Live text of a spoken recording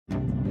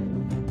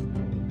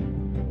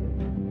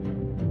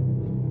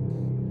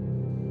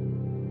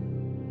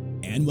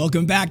And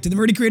welcome back to the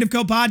Murdy Creative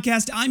Co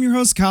podcast. I'm your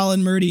host,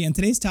 Colin Murdy, and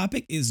today's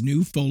topic is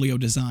new folio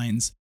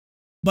designs.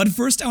 But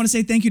first, I want to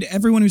say thank you to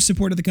everyone who's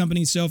supported the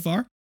company so far.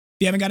 If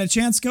you haven't got a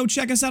chance, go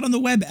check us out on the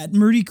web at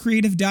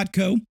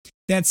murdycreative.co.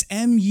 That's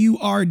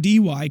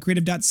M-U-R-D-Y,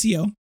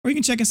 creative.co. Or you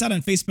can check us out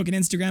on Facebook and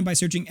Instagram by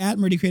searching at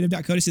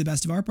murdycreative.co to see the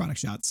best of our product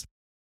shots.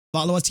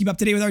 Follow us to keep up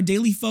to date with our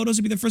daily photos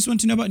to be the first one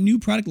to know about new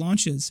product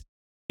launches.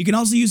 You can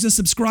also use the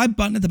subscribe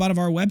button at the bottom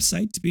of our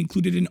website to be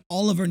included in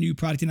all of our new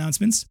product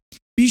announcements.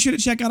 Be sure to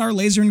check out our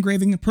laser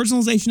engraving,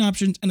 personalization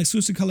options, and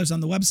exclusive colors on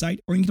the website,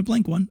 or you can get a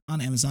blank one on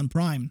Amazon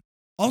Prime.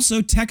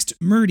 Also, text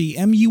MURDY,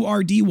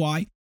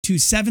 M-U-R-D-Y, to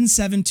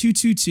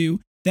 77222.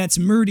 That's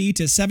MURDY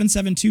to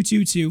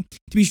 77222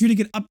 to be sure to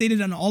get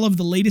updated on all of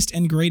the latest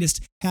and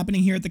greatest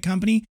happening here at the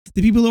company.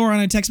 The people who are on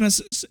a text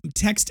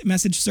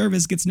message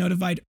service gets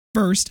notified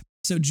first.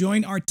 So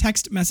join our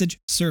text message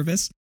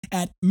service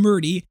at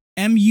MURDY,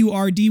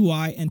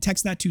 M-U-R-D-Y, and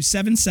text that to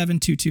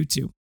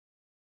 77222.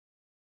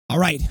 All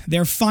right,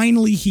 they're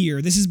finally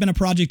here. This has been a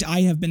project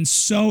I have been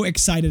so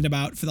excited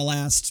about for the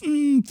last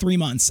 3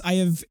 months. I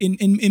have,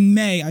 in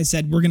May, I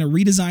said, we're going to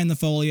redesign the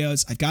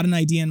folios. I've got an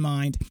idea in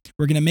mind.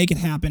 We're going to make it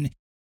happen.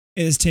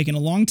 It has taken a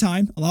long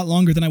time, a lot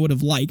longer than I would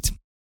have liked.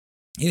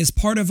 It is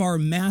part of our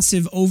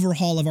massive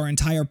overhaul of our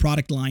entire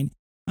product line.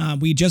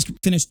 We just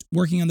finished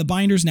working on the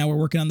binders. Now we're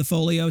working on the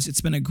folios. It's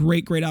been a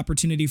great, great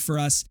opportunity for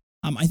us.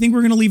 I think we're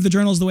going to leave the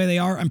journals the way they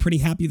are. I'm pretty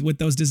happy with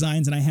those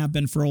designs, and I have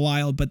been for a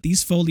while, but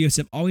these folios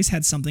have always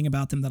had something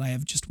about them that I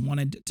have just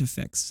wanted to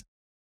fix,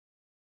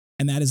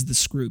 and that is the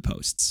screw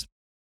posts.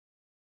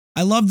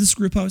 I love the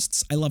screw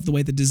posts. I love the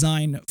way the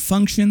design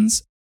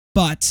functions,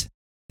 but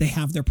they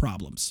have their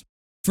problems.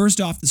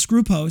 First off, the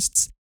screw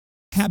posts,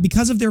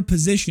 because of their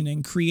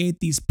positioning, create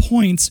these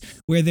points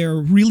where they're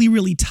really,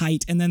 really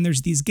tight, and then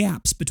there's these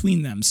gaps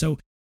between them. So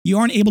you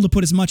aren't able to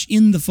put as much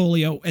in the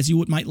folio as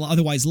you might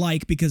otherwise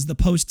like because the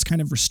posts kind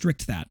of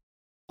restrict that.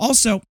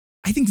 Also,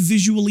 I think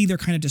visually they're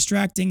kind of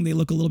distracting. They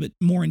look a little bit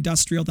more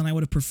industrial than I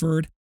would have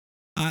preferred.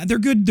 They're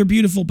good, they're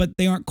beautiful, but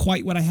they aren't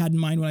quite what I had in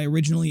mind when I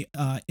originally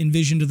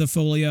envisioned the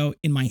folio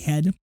in my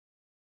head.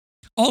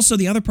 Also,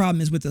 the other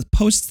problem is with the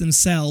posts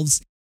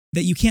themselves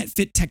that you can't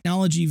fit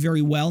technology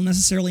very well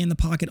necessarily in the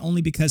pocket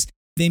only because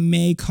they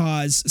may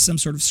cause some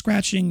sort of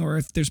scratching, or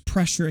if there's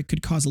pressure, it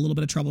could cause a little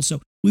bit of trouble.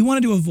 So we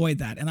wanted to avoid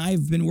that, and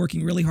I've been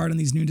working really hard on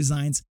these new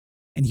designs,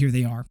 and here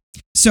they are.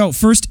 So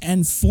first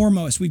and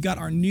foremost, we've got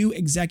our new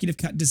executive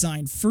cut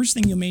design. First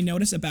thing you may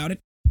notice about it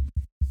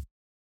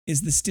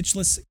is the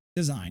stitchless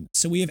design.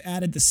 So we have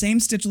added the same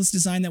stitchless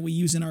design that we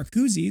use in our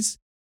koozies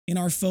in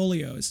our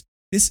folios.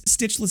 This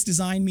stitchless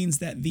design means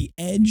that the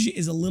edge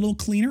is a little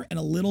cleaner and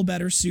a little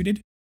better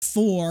suited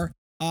for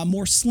a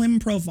more slim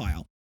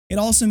profile. It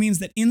also means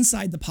that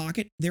inside the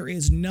pocket, there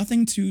is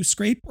nothing to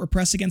scrape or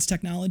press against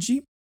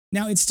technology.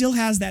 Now, it still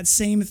has that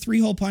same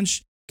 3-hole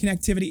punch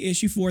connectivity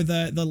issue for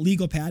the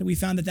legal pad. We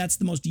found that that's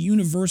the most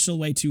universal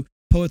way to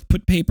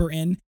put paper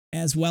in,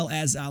 as well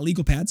as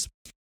legal pads.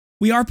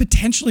 We are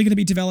potentially going to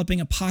be developing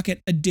a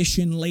pocket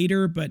edition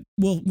later, but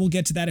we'll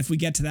get to that if we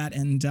get to that,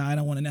 and I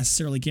don't want to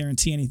necessarily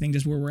guarantee anything,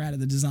 just where we're at of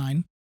the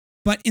design.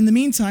 But in the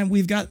meantime,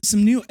 we've got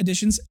some new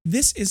additions.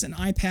 This is an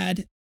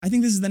iPad. I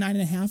think this is the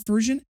 9.5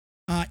 version.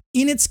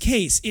 In its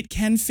case, it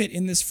can fit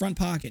in this front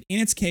pocket. In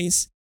its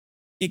case,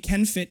 it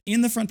can fit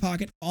in the front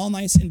pocket, all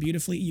nice and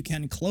beautifully. You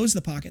can close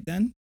the pocket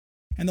then,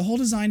 and the whole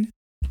design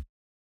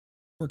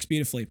works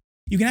beautifully.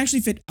 You can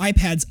actually fit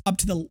iPads up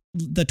to the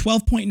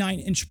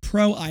 12.9-inch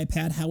Pro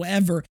iPad.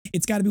 However,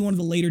 it's got to be one of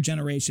the later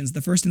generations.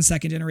 The first and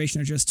second generation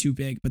are just too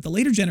big. But the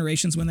later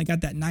generations, when they got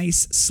that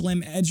nice,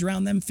 slim edge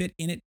around them, fit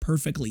in it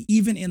perfectly,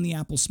 even in the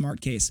Apple Smart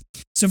Case.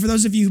 So for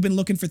those of you who've been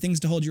looking for things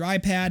to hold your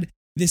iPad,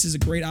 this is a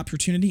great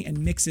opportunity and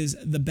mixes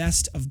the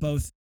best of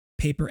both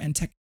paper and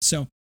tech.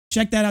 So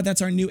check that out.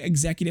 That's our new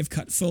executive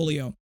cut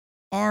folio.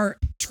 Our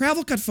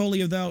travel cut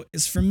folio, though,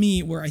 is for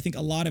me where I think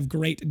a lot of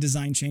great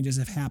design changes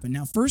have happened.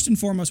 Now, first and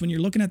foremost, when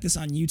you're looking at this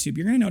on YouTube,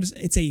 you're going to notice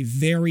it's a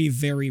very,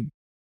 very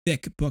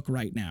thick book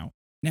right now.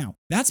 Now,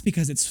 that's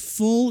because it's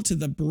full to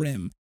the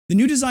brim. The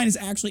new design is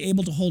actually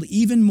able to hold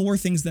even more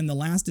things than the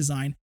last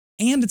design,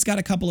 and it's got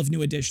a couple of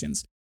new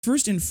additions.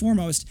 First and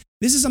foremost,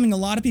 this is something a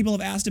lot of people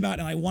have asked about,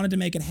 and I wanted to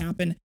make it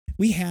happen.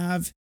 We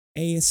have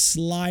a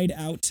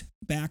slide-out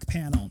back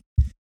panel.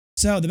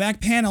 So the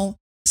back panel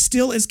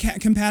still is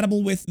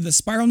compatible with the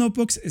spiral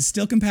notebooks, is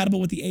still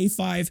compatible with the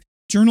A5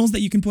 journals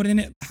that you can put in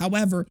it.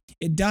 However,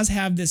 it does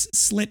have this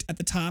slit at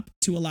the top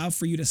to allow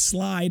for you to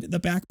slide the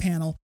back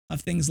panel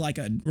of things like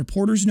a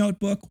reporter's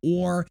notebook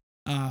or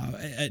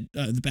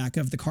the back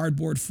of the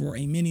cardboard for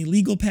a mini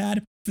legal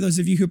pad, for those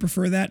of you who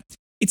prefer that.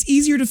 It's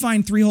easier to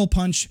find 3-hole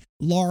punch,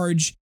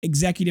 large,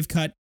 executive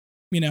cut,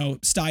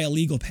 style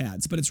legal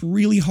pads, but it's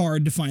really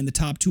hard to find the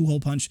top 2-hole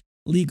punch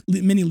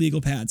mini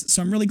legal pads.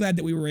 So I'm really glad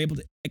that we were able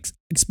to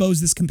expose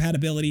this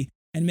compatibility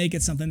and make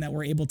it something that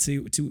we're able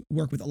to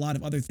work with a lot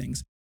of other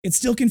things. It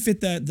still can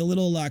fit the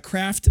little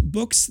craft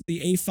books,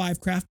 the A5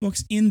 craft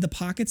books, in the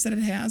pockets that it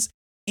has,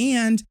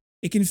 and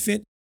it can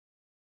fit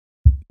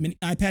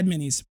iPad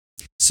minis.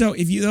 So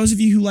those of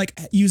you who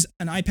use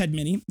an iPad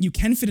mini, you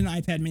can fit an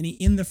iPad mini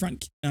in the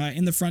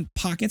front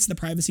pockets, the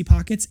privacy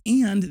pockets,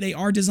 and they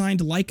are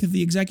designed like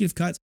the Executive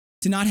Cut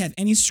to not have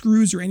any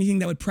screws or anything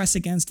that would press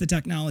against the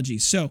technology.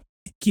 So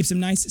it keeps them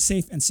nice,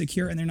 safe, and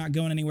secure, and they're not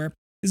going anywhere.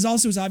 This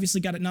also has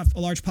obviously got a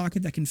large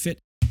pocket that can fit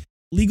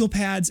legal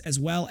pads as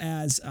well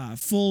as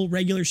full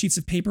regular sheets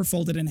of paper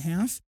folded in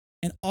half.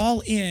 And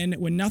all in,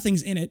 when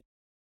nothing's in it,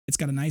 it's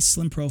got a nice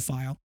slim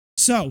profile.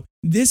 So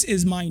this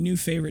is my new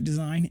favorite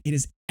design. It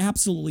is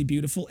absolutely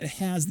beautiful. It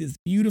has this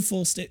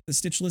beautiful the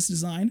stitchless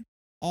design,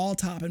 all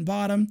top and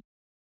bottom.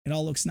 It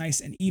all looks nice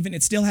and even.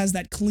 It still has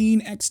that clean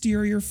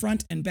exterior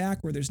front and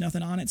back where there's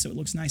nothing on it, so it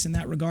looks nice in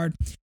that regard.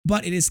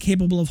 But it is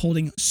capable of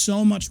holding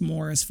so much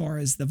more as far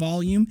as the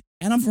volume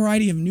and a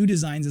variety of new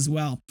designs as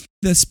well.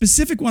 The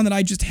specific one that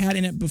I just had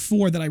in it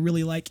before that I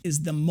really like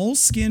is the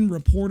Moleskine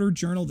Reporter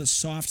Journal, the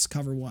softs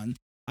cover one.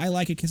 I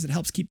like it because it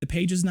helps keep the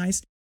pages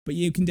nice, but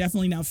you can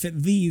definitely now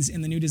fit these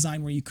in the new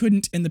design where you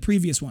couldn't in the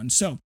previous one.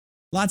 So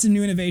lots of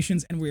new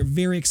innovations, and we're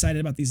very excited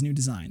about these new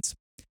designs.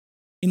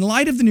 In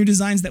light of the new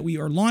designs that we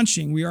are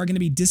launching, we are going to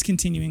be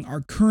discontinuing our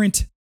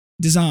current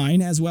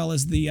design as well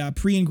as the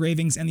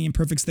pre-engravings and the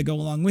imperfects that go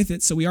along with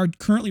it. So we are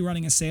currently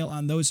running a sale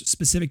on those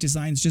specific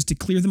designs just to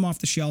clear them off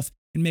the shelf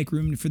and make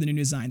room for the new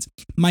designs.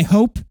 My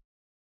hope,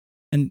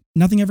 and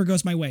nothing ever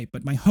goes my way,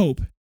 but my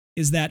hope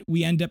is that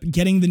we end up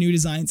getting the new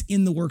designs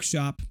in the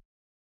workshop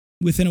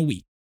within a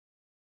week.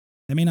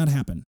 That may not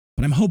happen,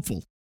 but I'm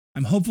hopeful.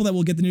 I'm hopeful that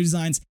we'll get the new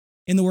designs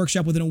in the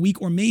workshop within a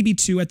week or maybe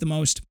two at the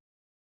most.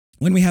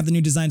 When we have the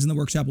new designs in the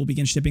workshop, we'll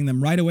begin shipping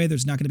them right away.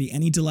 There's not going to be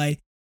any delay.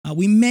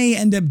 We may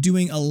end up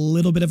doing a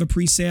little bit of a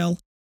pre-sale.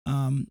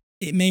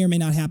 It may or may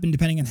not happen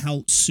depending on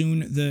how soon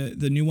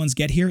the new ones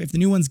get here. If the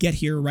new ones get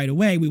here right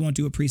away, we won't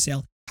do a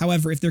pre-sale.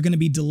 However, if they're going to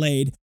be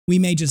delayed, we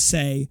may just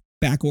say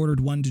back-ordered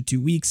 1 to 2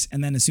 weeks,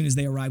 and then as soon as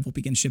they arrive, we'll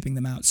begin shipping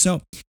them out.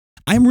 So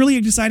I'm really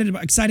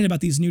excited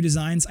about these new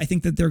designs. I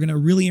think that they're going to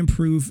really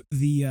improve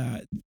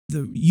the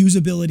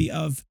usability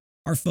of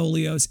our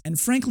folios, and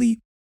frankly,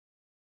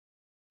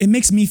 it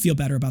makes me feel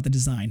better about the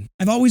design.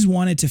 I've always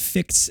wanted to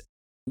fix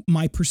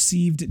my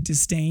perceived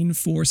disdain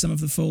for some of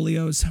the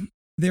folios.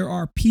 There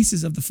are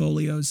pieces of the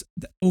folios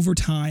that over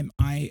time,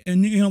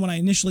 when I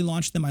initially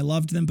launched them, I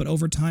loved them, but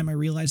over time I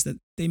realized that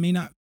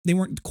they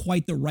weren't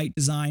quite the right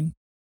design.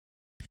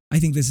 I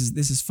think this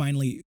is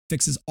finally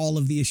fixes all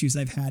of the issues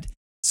I've had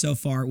so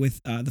far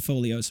with the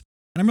folios,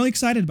 and I'm really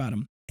excited about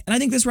them. And I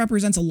think this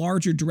represents a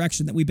larger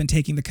direction that we've been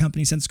taking the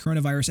company since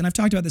coronavirus. And I've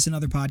talked about this in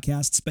other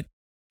podcasts, but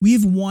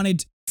we've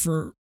wanted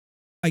for,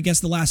 I guess,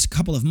 the last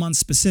couple of months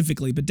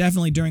specifically, but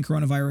definitely during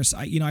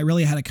coronavirus, I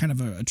really had a kind of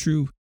a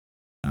true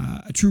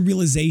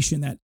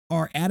realization that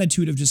our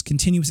attitude of just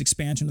continuous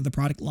expansion of the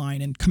product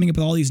line and coming up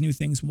with all these new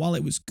things, while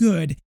it was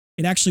good,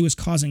 it actually was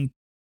causing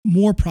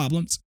more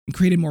problems and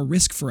created more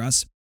risk for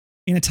us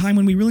in a time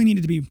when we really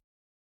needed to be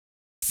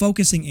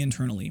focusing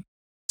internally.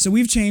 So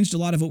we've changed a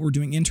lot of what we're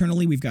doing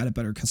internally. We've got a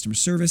better customer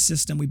service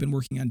system. We've been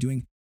working on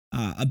doing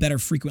a better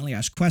frequently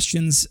asked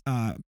questions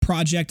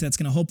project that's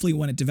going to hopefully,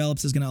 when it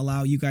develops, is going to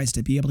allow you guys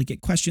to be able to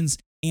get questions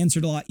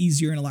answered a lot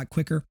easier and a lot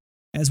quicker,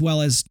 as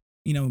well as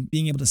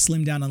being able to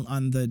slim down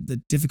on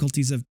the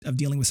difficulties of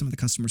dealing with some of the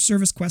customer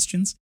service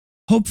questions.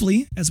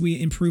 Hopefully, as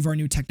we improve our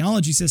new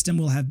technology system,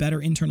 we'll have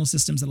better internal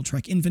systems that'll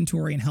track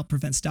inventory and help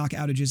prevent stock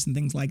outages and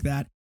things like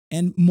that.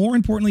 And more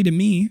importantly to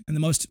me, and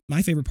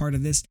my favorite part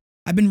of this,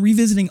 I've been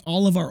revisiting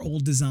all of our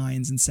old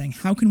designs and saying,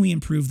 how can we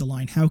improve the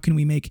line? How can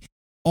we make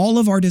all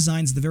of our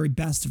designs the very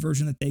best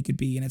version that they could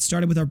be? And it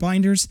started with our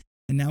binders,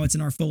 and now it's in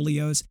our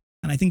folios.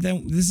 And I think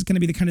that this is going to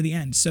be the kind of the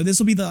end. So this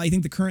will be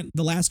the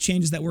last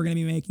changes that we're going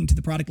to be making to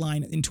the product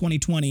line in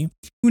 2020.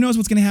 Who knows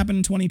what's going to happen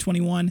in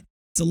 2021?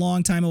 It's a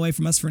long time away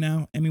from us for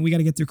now. I mean, we got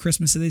to get through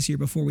Christmas of this year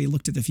before we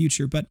look to the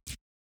future. But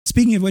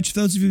speaking of which,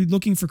 for those of you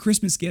looking for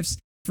Christmas gifts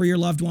for your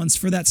loved ones,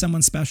 for that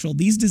someone special,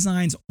 these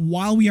designs,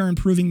 while we are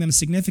improving them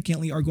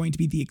significantly, are going to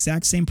be the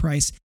exact same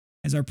price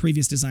as our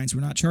previous designs. We're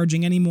not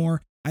charging any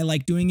more. I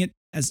like doing it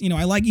as,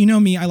 I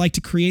like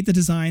to create the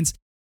designs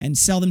and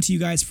sell them to you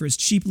guys for as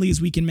cheaply as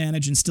we can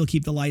manage and still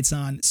keep the lights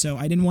on. So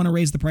I didn't want to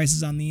raise the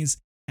prices on these,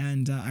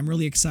 and I'm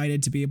really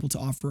excited to be able to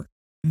offer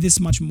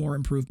this much more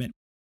improvement.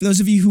 For those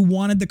of you who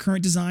wanted the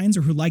current designs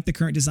or who like the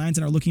current designs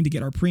and are looking to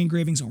get our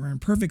pre-engravings or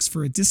imperfects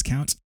for a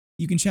discount,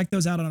 you can check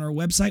those out on our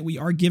website. We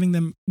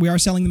are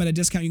selling them at a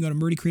discount. You can go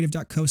to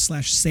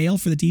murdycreative.co/sale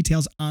for the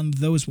details on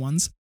those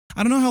ones.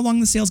 I don't know how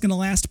long the sale's going to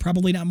last.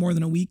 Probably not more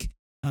than a week.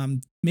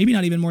 Maybe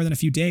not even more than a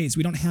few days.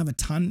 We don't have a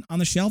ton on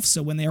the shelf,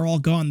 so when they're all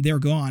gone, they're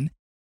gone.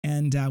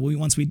 And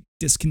once we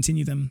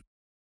discontinue them,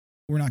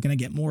 we're not going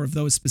to get more of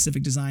those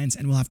specific designs,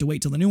 and we'll have to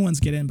wait till the new ones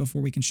get in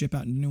before we can ship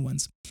out new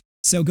ones.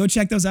 So go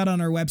check those out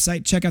on our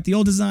website. Check out the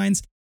old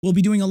designs. We'll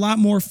be doing a lot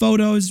more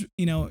photos,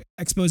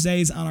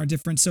 exposés on our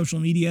different social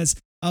medias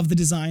of the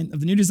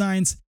new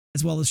designs,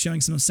 as well as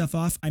showing some stuff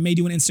off. I may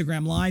do an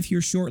Instagram live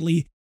here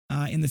shortly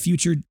in the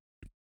future,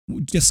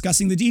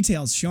 discussing the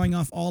details, showing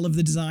off all of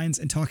the designs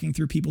and talking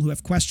through people who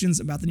have questions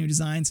about the new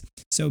designs.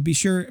 So be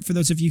sure, for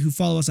those of you who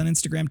follow us on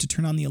Instagram, to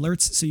turn on the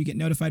alerts so you get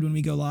notified when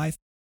we go live.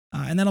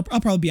 And then I'll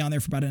probably be on there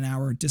for about an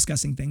hour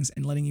discussing things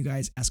and letting you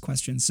guys ask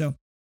questions. So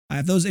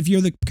if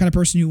you're the kind of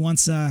person who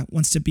wants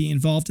to be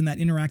involved in that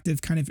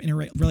interactive kind of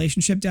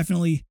relationship,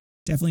 definitely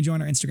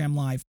join our Instagram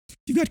Live. If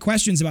you've got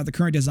questions about the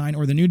current design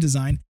or the new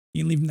design,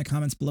 you can leave them in the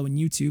comments below in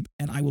YouTube,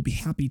 and I will be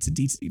happy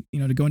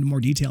to go into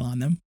more detail on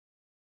them.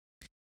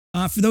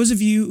 For those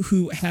of you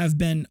who have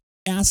been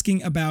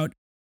asking about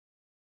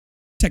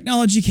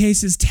technology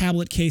cases,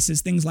 tablet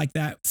cases, things like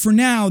that, for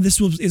now, this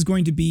is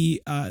going to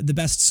be the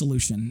best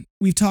solution.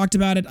 We've talked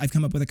about it. I've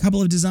come up with a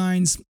couple of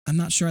designs. I'm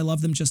not sure I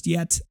love them just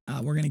yet.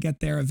 We're going to get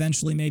there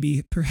eventually,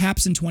 maybe,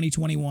 perhaps in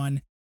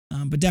 2021,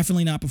 but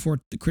definitely not before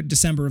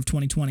December of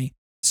 2020.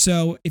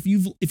 So if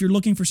you're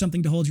looking for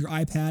something to hold your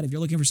iPad, if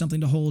you're looking for something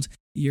to hold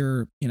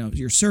your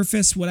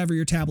Surface, whatever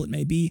your tablet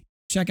may be,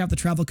 check out the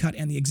Travel Cut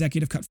and the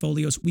Executive Cut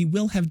folios. We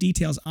will have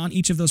details on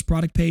each of those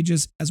product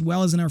pages, as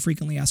well as in our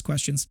frequently asked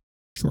questions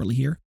shortly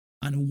here,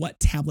 on what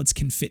tablets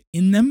can fit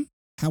in them.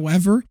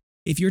 However,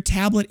 if your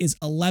tablet is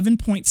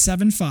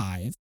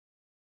 11.75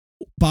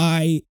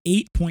 by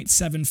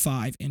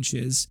 8.75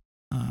 inches,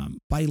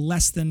 by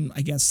less than,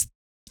 I guess,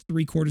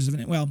 3/4 of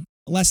an inch, well,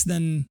 less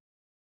than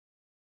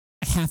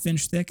a ½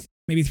 inch thick,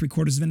 maybe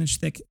 3/4 of an inch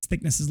thick.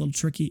 Thickness is a little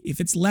tricky.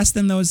 If it's less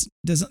than those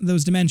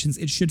dimensions,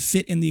 it should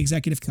fit in the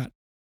Executive Cut.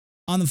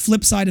 On the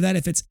flip side of that,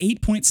 if it's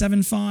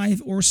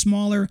 8.75 or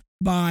smaller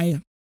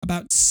by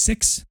about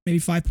 6, maybe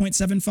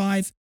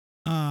 5.75,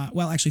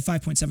 actually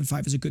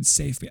 5.75 is a good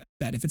safe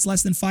bet. If it's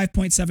less than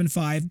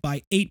 5.75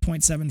 by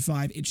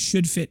 8.75, it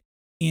should fit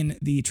in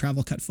the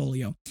Travel Cut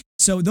folio.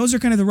 So those are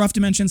kind of the rough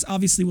dimensions.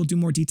 Obviously, we'll do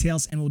more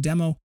details and we'll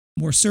demo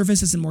more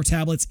surfaces and more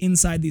tablets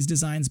inside these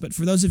designs. But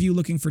for those of you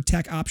looking for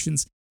tech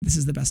options, this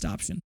is the best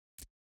option.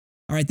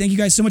 All right, thank you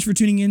guys so much for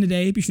tuning in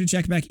today. Be sure to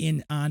check back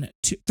in on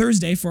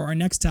Thursday for our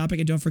next topic.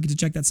 And don't forget to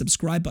check that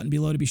subscribe button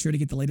below to be sure to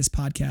get the latest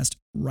podcast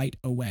right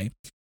away.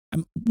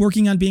 I'm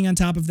working on being on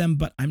top of them,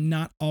 but I'm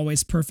not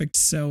always perfect.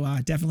 So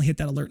definitely hit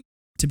that alert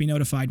to be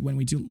notified when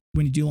you do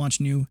launch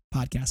new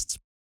podcasts.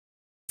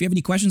 If you have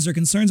any questions or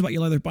concerns about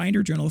your leather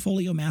binder, journal,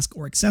 folio, mask,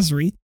 or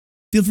accessory,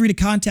 feel free to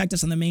contact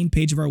us on the main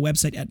page of our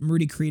website at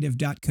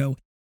murdycreative.co.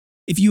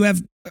 If you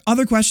have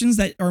other questions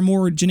that are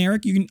more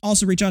generic, you can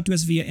also reach out to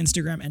us via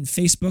Instagram and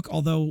Facebook,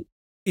 although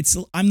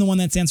I'm the one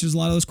that answers a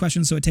lot of those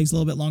questions, so it takes a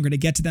little bit longer to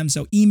get to them.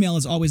 So email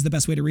is always the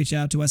best way to reach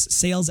out to us,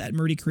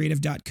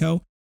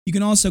 sales@murdycreative.co. You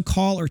can also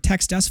call or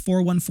text us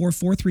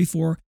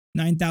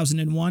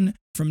 414-434-9001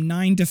 from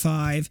 9 to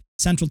 5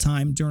 Central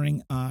Time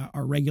during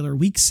our regular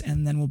weeks,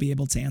 and then we'll be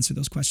able to answer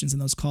those questions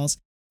and those calls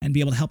and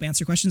be able to help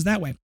answer questions that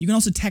way. You can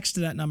also text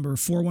to that number,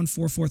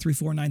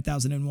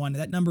 414-434-9001.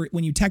 That number,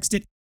 when you text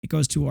it, it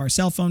goes to our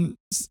cell phone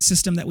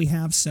system that we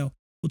have, so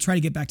we'll try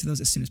to get back to those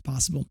as soon as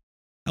possible.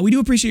 We do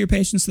appreciate your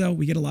patience, though.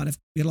 We get a lot of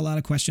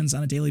questions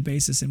on a daily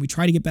basis, and we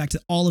try to get back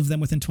to all of them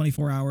within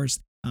 24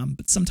 hours,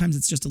 but sometimes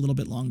it's just a little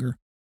bit longer.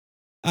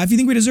 If you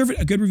think we deserve it,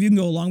 a good review can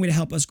go a long way to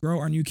help us grow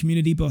our new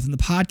community, both in the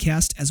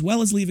podcast as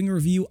well as leaving a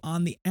review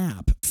on the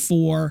app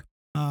on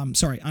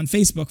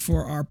Facebook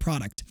for our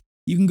product.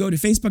 You can go to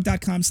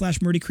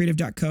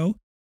facebook.com/murdycreative.co,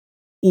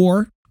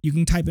 or you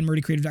can type in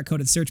murdycreative.co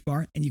to the search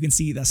bar, and you can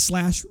see the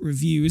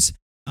 /reviews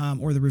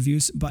or the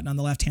reviews button on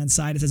the left-hand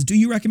side. It says, do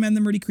you recommend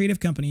the Murdy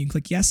Creative Company? You can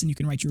click yes, and you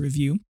can write your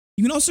review.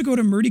 You can also go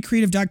to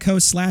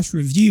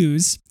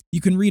murdycreative.co/reviews. You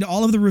can read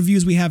all of the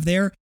reviews we have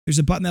there. There's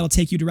a button that'll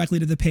take you directly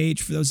to the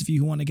page for those of you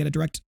who want to get a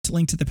direct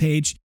link to the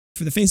page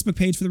for the Facebook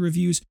page for the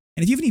reviews.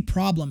 And if you have any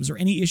problems or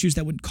any issues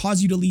that would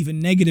cause you to leave a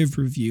negative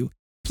review,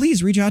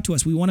 please reach out to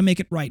us. We want to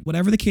make it right.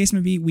 Whatever the case may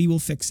be, we will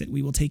fix it.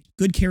 We will take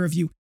good care of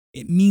you.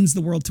 It means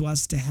the world to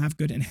us to have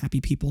good and happy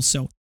people.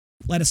 So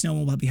let us know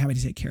and we'll be happy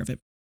to take care of it.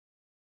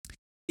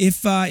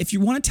 If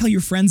you want to tell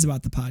your friends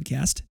about the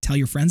podcast, tell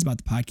your friends about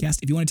the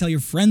podcast. If you want to tell your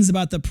friends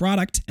about the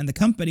product and the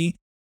company,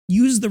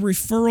 use the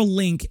referral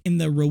link in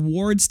the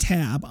rewards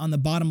tab on the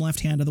bottom left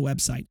hand of the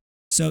website.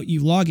 So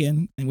you log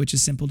in, and which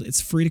is simple. It's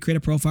free to create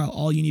a profile.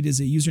 All you need is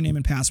a username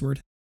and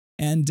password,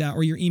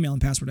 or your email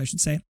and password, I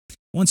should say.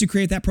 Once you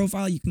create that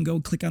profile, you can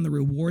go click on the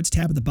rewards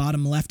tab at the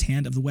bottom left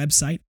hand of the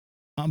website,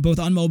 both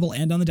on mobile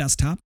and on the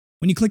desktop.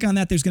 When you click on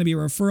that, there's going to be a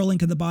referral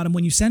link at the bottom.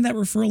 When you send that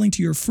referral link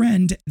to your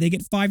friend, they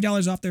get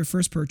 $5 off their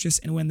first purchase.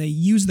 And when they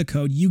use the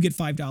code, you get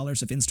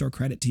 $5 of in-store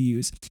credit to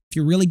use. If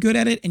you're really good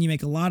at it and you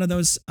make a lot of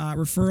those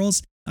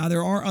referrals,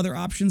 there are other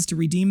options to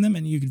redeem them,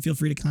 and you can feel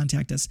free to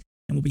contact us,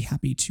 and we'll be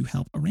happy to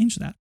help arrange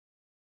that.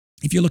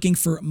 If you're looking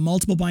for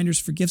multiple binders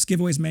for gifts,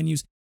 giveaways,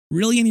 menus,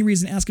 really any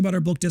reason, ask about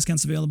our bulk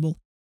discounts available.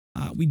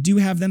 We do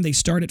have them. They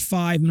start at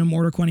 5, minimum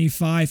order quantity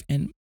 5,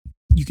 and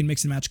you can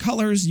mix and match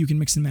colors. You can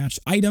mix and match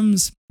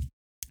items.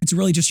 It's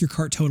really just your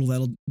cart total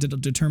that'll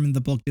determine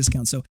the bulk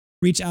discount. So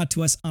reach out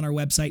to us on our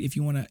website if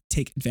you want to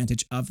take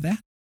advantage of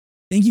that.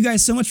 Thank you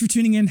guys so much for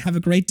tuning in. Have a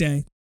great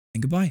day,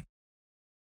 and goodbye.